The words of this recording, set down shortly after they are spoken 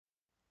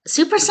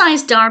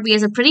Supersized Darby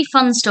is a pretty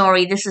fun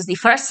story. This is the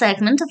first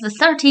segment of the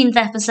 13th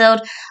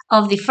episode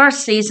of the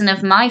first season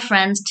of My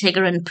Friends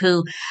Tigger and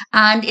Pooh.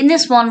 And in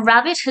this one,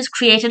 Rabbit has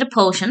created a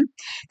potion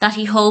that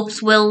he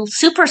hopes will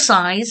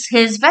supersize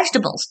his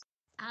vegetables.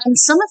 And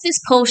some of this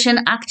potion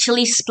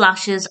actually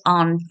splashes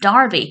on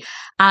Darby,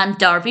 and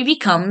Darby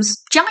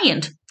becomes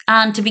giant.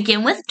 And to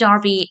begin with,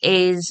 Darby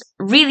is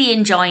really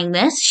enjoying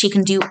this. She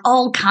can do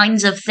all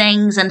kinds of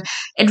things, and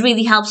it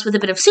really helps with a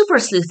bit of super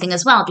sleuthing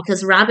as well,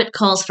 because Rabbit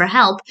calls for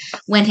help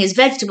when his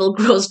vegetable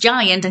grows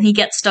giant and he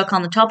gets stuck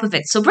on the top of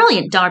it. So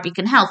brilliant, Darby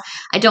can help.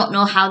 I don't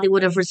know how they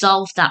would have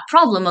resolved that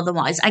problem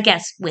otherwise, I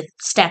guess with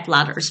step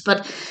ladders,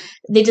 but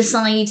they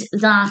decide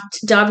that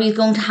Darby is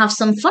going to have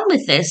some fun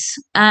with this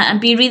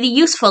and be really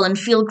useful and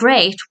feel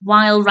great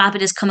while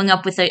Rabbit is coming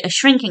up with a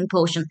shrinking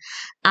potion.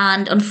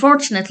 And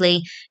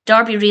unfortunately,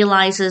 Darby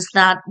realizes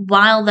that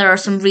while there are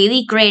some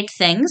really great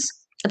things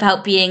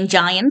about being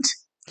giant,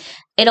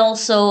 it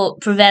also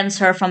prevents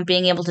her from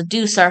being able to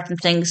do certain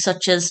things,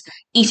 such as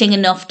eating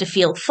enough to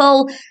feel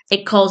full.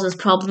 It causes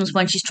problems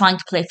when she's trying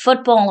to play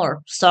football or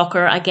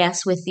soccer, I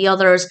guess, with the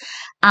others.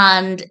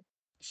 And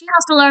she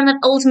has to learn that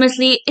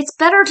ultimately it's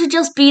better to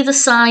just be the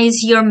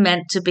size you're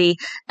meant to be.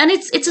 And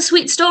it's a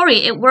sweet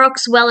story. It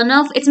works well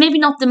enough. It's maybe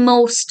not the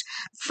most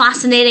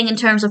fascinating in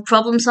terms of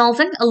problem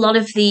solving. A lot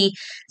of the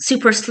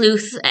super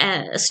sleuth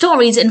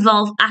stories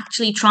involve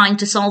actually trying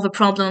to solve a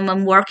problem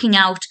and working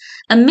out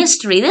a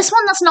mystery. This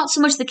one, that's not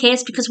so much the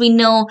case because we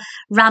know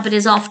Rabbit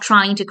is off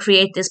trying to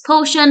create this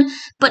potion,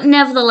 but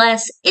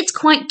nevertheless, it's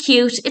quite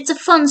cute. It's a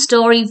fun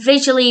story.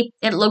 Visually,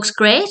 it looks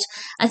great.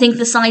 I think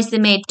the size they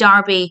made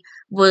Darby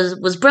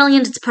was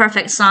brilliant. It's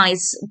perfect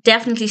size.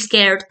 Definitely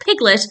scared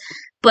Piglet,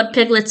 but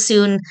Piglet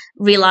soon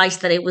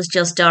realised that it was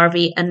just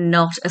Darby and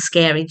not a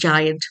scary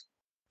giant.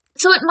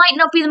 So it might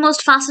not be the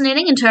most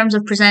fascinating in terms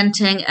of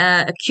presenting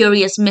a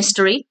curious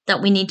mystery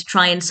that we need to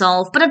try and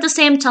solve, but at the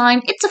same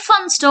time, it's a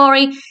fun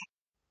story.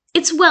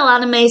 It's well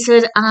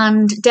animated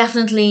and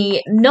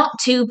definitely not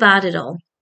too bad at all.